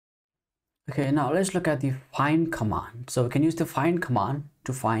Okay, now let's look at the find command. So we can use the find command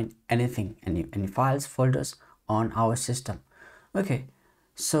to find anything, any files, folders on our system. Okay,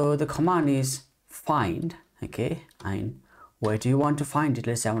 so the command is find. Okay, and where do you want to find it?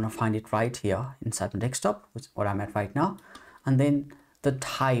 Let's say I want to find it right here inside my desktop, which is what I'm at right now. And then the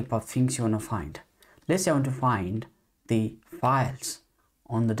type of things you want to find. Let's say I want to find the files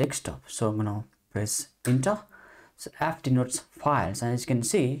on the desktop. So I'm going to press enter. So F denotes files, and as you can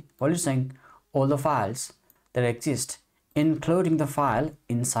see, what it's saying, all the files that exist, including the file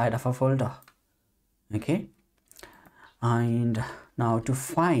inside of a folder. Okay, and now to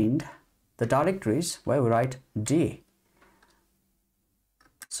find the directories, where we write D.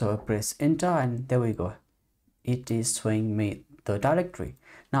 So press enter, and there we go. It is showing me the directory.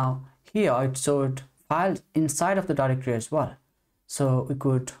 Now here it showed files inside of the directory as well. So we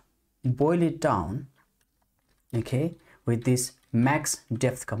could boil it down, okay, with this max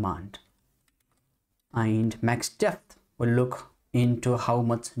depth command. And max depth will look into how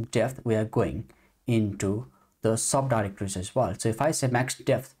much depth we are going into the subdirectories as well. So if I say max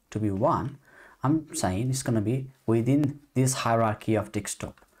depth to be 1, I'm saying it's going to be within this hierarchy of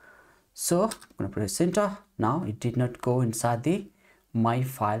desktop. So I'm going to press enter. Now it did not go inside the my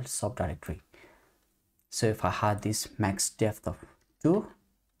file subdirectory. So if I had this max depth of 2,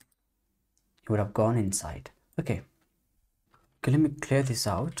 it would have gone inside. Okay, let me clear this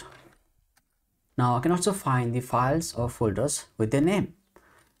out. Now I can also find the files or folders with their name.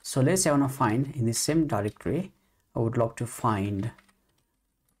 So let's say I want to find in the same directory, I would love to find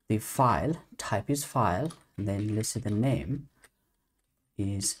the file, type is file, and then let's say the name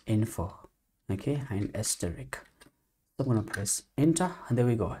is info, okay, and asterisk. So I'm going to press enter, and there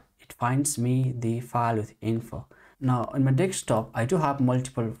we go. It finds me the file with info. Now on my desktop, I do have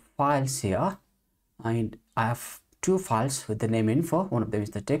multiple files here, and I have 2 files with the name info. One of them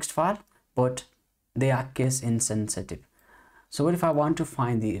is the text file, but they are case insensitive. So what if I want to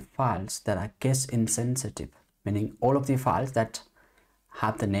find the files that are case insensitive, meaning all of the files that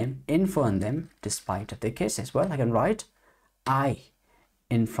have the name info in them despite of the cases? Well, I can write I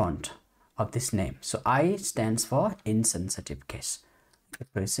in front of this name. So I stands for insensitive case.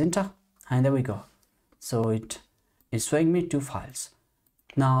 Press enter, and there we go. So it is showing me 2 files.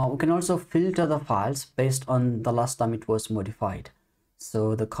 Now we can also filter the files based on the last time it was modified.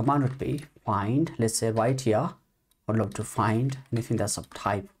 So the command would be find, let's say right here, I'd love to find anything that's of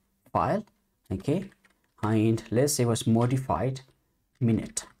type file, okay, and let's say it was modified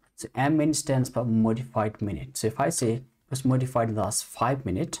minute. So min stands for modified minute. So if I say it was modified in the last 5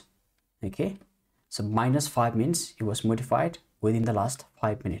 minutes, okay, so -5 means it was modified within the last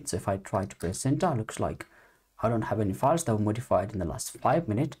 5 minutes. So if I try to press enter, looks like I don't have any files that were modified in the last 5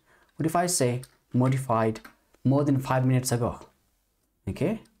 minutes. What if I say modified more than 5 minutes ago?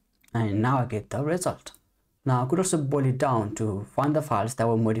 Okay, and now I get the result. Now I could also boil it down to find the files that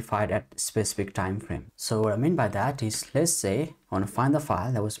were modified at specific time frame. So what I mean by that is, let's say I want to find the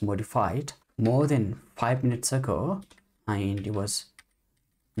file that was modified more than 5 minutes ago, and it was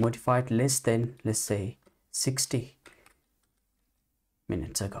modified less than, let's say, 60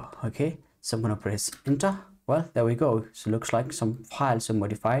 minutes ago. Okay, so I'm going to press enter. Well, there we go. So it looks like some files were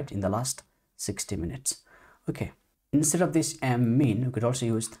modified in the last 60 minutes. Okay, instead of this min, we could also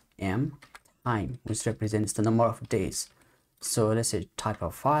use m time, which represents the number of days. So let's say type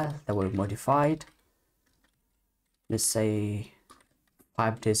of file that were modified, let's say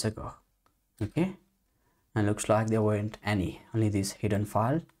 5 days ago. Okay, and looks like there weren't any, only this hidden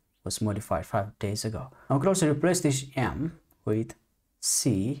file was modified 5 days ago. Now we could also replace this m with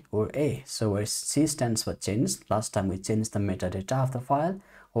C or A. So where C stands for changed, last time we changed the metadata of the file,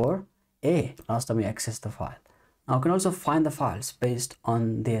 or A, last time we accessed the file. Now we can also find the files based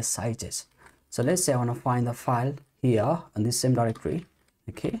on their sizes. So let's say I want to find the file here in this same directory.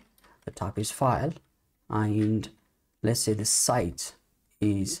 Okay, the type is file, and let's say the size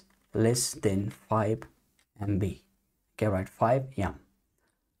is less than 5 MB. Okay, right, 5 M.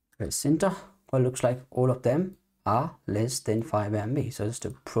 Press enter. Well, looks like all of them are less than 5 MB. So just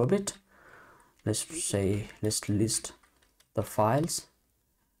to prove it, let's list the files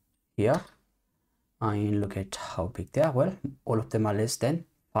here and look at how big they are. Well, all of them are less than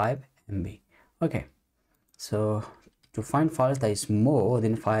 5 MB. Okay, so to find files that is more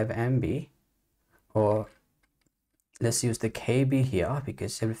than 5 MB, or let's use the KB here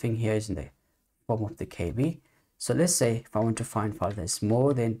because everything here is in the form of the KB. So let's say if I want to find file that is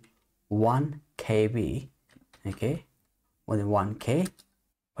more than 1 KB, okay, more than 1K,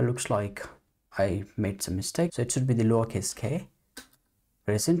 it looks like I made some mistake. So it should be the lowercase k.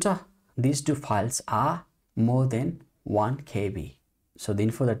 Press enter. These 2 files are more than 1 KB. So the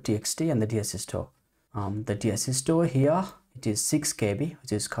info.txt and the DSC store. The DSC store here, it is 6 KB,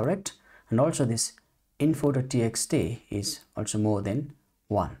 which is correct. And also this info.txt is also more than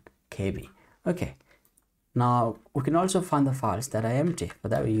 1 KB. Okay. Now we can also find the files that are empty. For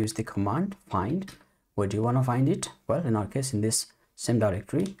that we use the command find. Where do you want to find it? Well, in our case, in this same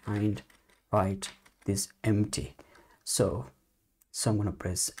directory, and write this empty. So I'm going to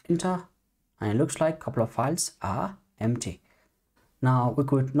press enter, and it looks like a couple of files are empty. Now we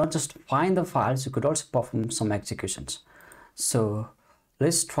could not just find the files, we could also perform some executions. So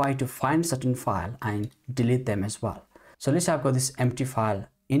let's try to find certain file and delete them as well. So let's say I've got this empty file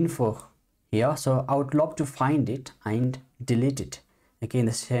info here. So I would love to find it and delete it, okay, in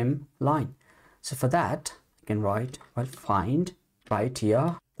the same line. So for that I can write, well, find right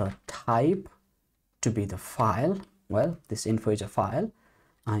here the type to be the file. Well, this info is a file,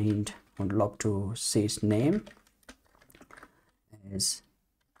 and I would love to see its name as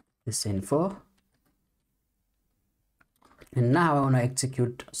this info. And now I want to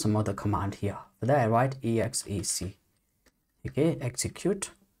execute some other command here. For that I write exec, okay,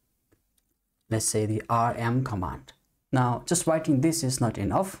 execute, let's say the rm command. Now just writing this is not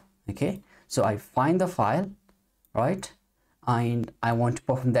enough, okay, so I find the file, right, and I want to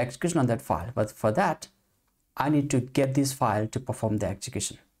perform the execution on that file, but for that I need to get this file to perform the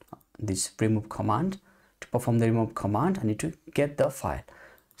execution. This remove command, to perform the remove command I need to get the file.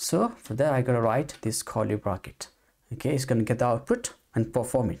 So for that I gotta write this curly bracket, okay, it's gonna get the output and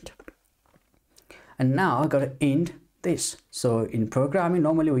perform it. And now I gotta end this. So in programming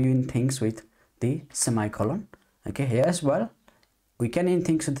normally we end things with the semicolon, okay, here as well we can end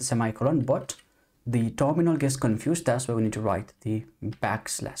things with the semicolon, but the terminal gets confused, that's why we need to write the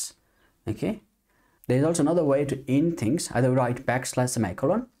backslash, okay. There is also another way to end things, either write backslash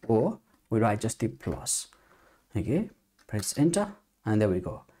semicolon or we write just the plus, okay, press enter, and there we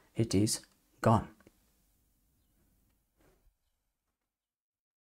go, it is gone.